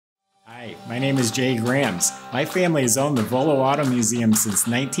My name is Jay Grams. My family has owned the Volo Auto Museum since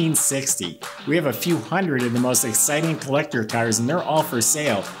 1960. We have a few hundred of the most exciting collector cars, and they're all for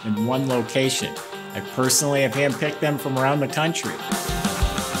sale in one location. I personally have handpicked them from around the country.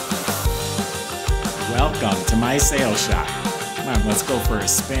 Welcome to my sales shop. Come on, let's go for a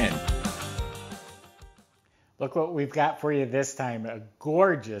spin. Look what we've got for you this time. A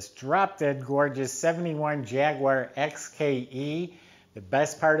gorgeous, drop-dead gorgeous 71 Jaguar XKE. The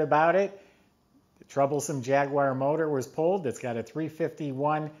best part about it, the troublesome Jaguar motor was pulled. It's got a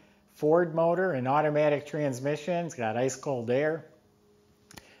 351 Ford motor, an automatic transmission. It's got ice-cold air.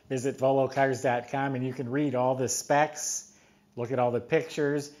 Visit volocars.com and you can read all the specs, look at all the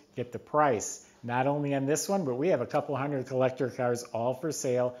pictures, get the price. Not only on this one, but we have a couple hundred collector cars all for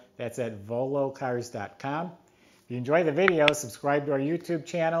sale. That's at volocars.com. If you enjoy the video, subscribe to our YouTube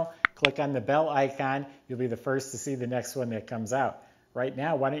channel, click on the bell icon. You'll be the first to see the next one that comes out. Right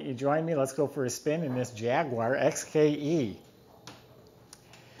now, why don't you join me? Let's go for a spin in this Jaguar XKE.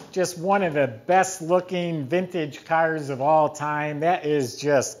 Just one of the best looking vintage cars of all time. That is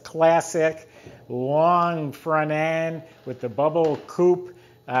just classic, long front end with the bubble coupe.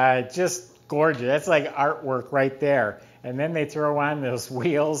 Just gorgeous. That's like artwork right there. And then they throw on those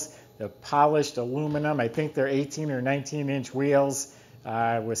wheels, the polished aluminum. I think they're 18 or 19-inch wheels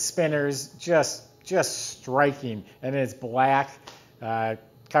with spinners. Just striking. And it's black.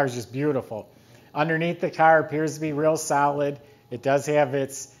 Car's just beautiful. Underneath the car appears to be real solid. It does have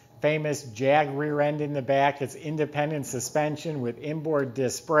its famous Jag rear end in the back. It's independent suspension with inboard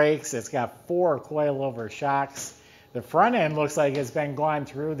disc brakes. It's got 4 coilover shocks. The front end looks like it's been gone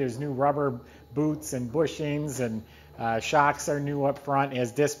through. There's new rubber boots and bushings, and shocks are new up front. It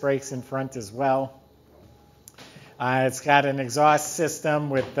has disc brakes in front as well. It's got an exhaust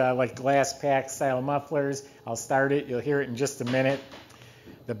system with like glass pack style mufflers. I'll start it. You'll hear it in just a minute.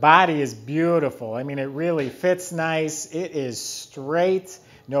 The body is beautiful. I mean, it really fits nice. It is straight.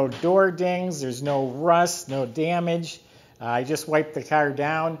 No door dings. There's no rust, no damage. I just wiped the car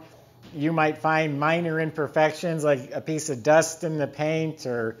down. You might find minor imperfections like a piece of dust in the paint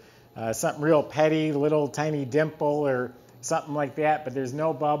or something real petty, little tiny dimple or something like that, but there's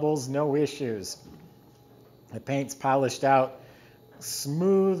no bubbles, no issues. The paint's polished out,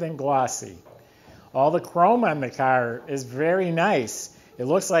 smooth and glossy. All the chrome on the car is very nice. It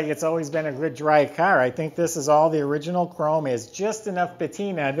looks like it's always been a good dry car. I think this is all the original chrome. It has just enough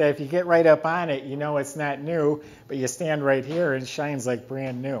patina that if you get right up on it, you know it's not new, but you stand right here and it shines like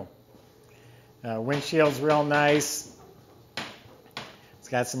brand new. Windshield's real nice. It's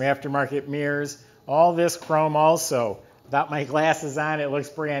got some aftermarket mirrors. All this chrome also. Without my glasses on, it looks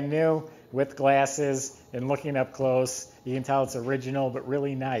brand new. With glasses and looking up close, you can tell it's original, but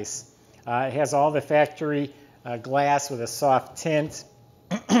really nice. It has all the factory glass with a soft tint.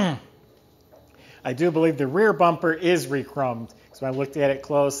 I do believe the rear bumper is rechromed, because when I looked at it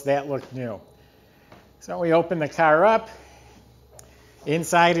close, that looked new. So we open the car up.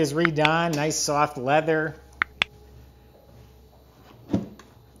 Inside is redone, nice soft leather.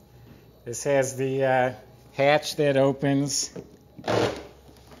 This has the hatch that opens.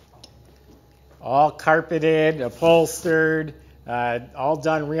 All carpeted, upholstered, all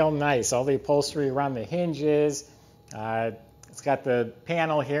done real nice. All the upholstery around the hinges. It's got the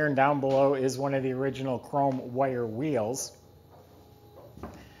panel here, and down below is one of the original chrome wire wheels.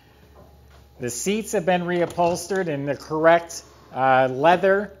 The seats have been reupholstered in the correct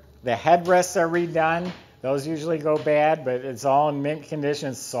leather. The headrests are redone. Those usually go bad, but it's all in mint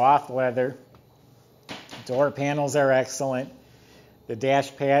condition, soft leather. Door panels are excellent. The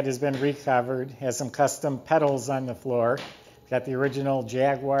dash pad has been recovered, has some custom pedals on the floor. It's got the original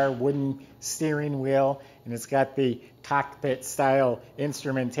Jaguar wooden steering wheel, and it's got the cockpit style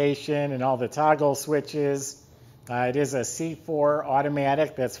instrumentation and all the toggle switches. It is a C4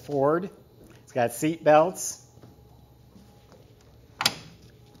 automatic, that's Ford. It's got seat belts.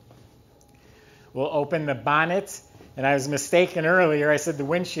 We'll open the bonnet, and I was mistaken earlier. I said the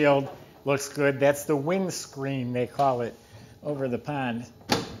windshield looks good. That's the windscreen, they call it, over the pond.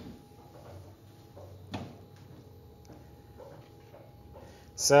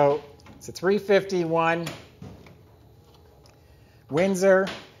 So it's a 351 Windsor,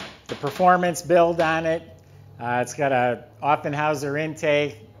 the performance build on it. It's got a Offenhauser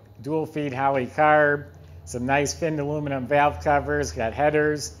intake, dual feed Holley carb, some nice finned aluminum valve covers, got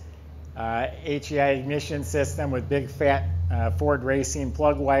headers, HEI ignition system with big fat Ford Racing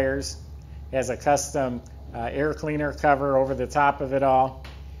plug wires. It has a custom air cleaner cover over the top of it all.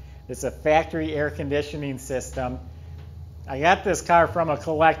 It's a factory air conditioning system. I got this car from a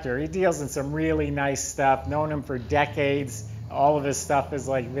collector. He deals in some really nice stuff. Known him for decades. All of his stuff is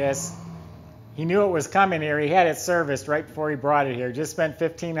like this. He knew it was coming here. He had it serviced right before he brought it here. Just spent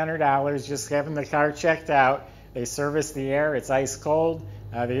 $1,500 just having the car checked out. They serviced the air. It's ice cold.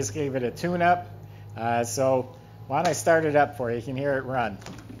 They just gave it a tune-up. So why don't I start it up for you? You can hear it run.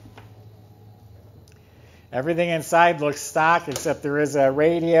 Everything inside looks stock except there is a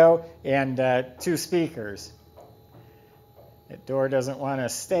radio and 2 speakers. That door doesn't want to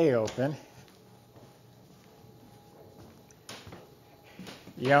stay open.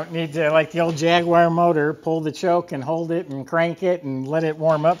 You don't need to, like the old Jaguar motor, pull the choke and hold it and crank it and let it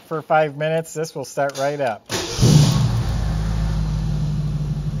warm up for 5 minutes. This will start right up.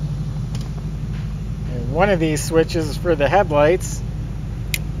 And one of these switches is for the headlights.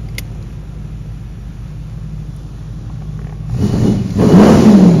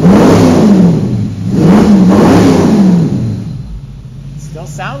 Still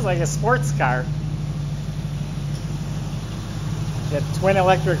sounds like a sports car. Got twin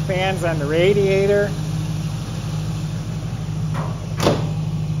electric fans on the radiator.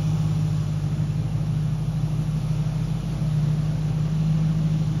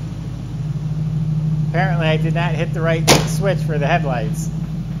 Apparently I did not hit the right switch for the headlights.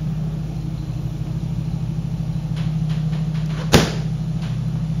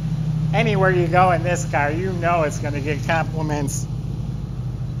 Anywhere you go in this car, you know it's going to get compliments.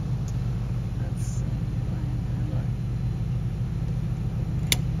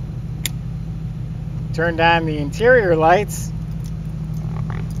 Turned on the interior lights.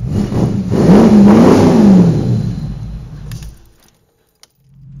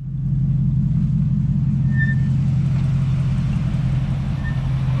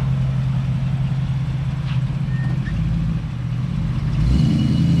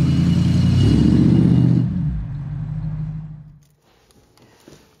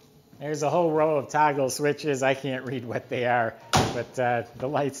 There's a whole row of toggle switches. I can't read what they are, but the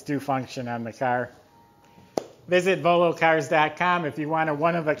lights do function on the car. Visit volocars.com if you want a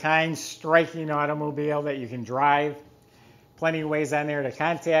one-of-a-kind, striking automobile that you can drive. Plenty of ways on there to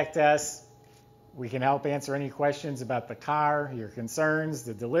contact us. We can help answer any questions about the car, your concerns,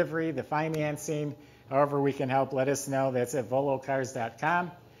 the delivery, the financing. However we can help, let us know. That's at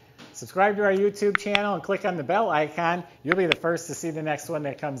volocars.com. Subscribe to our YouTube channel and click on the bell icon. You'll be the first to see the next one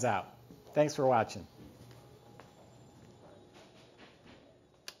that comes out. Thanks for watching.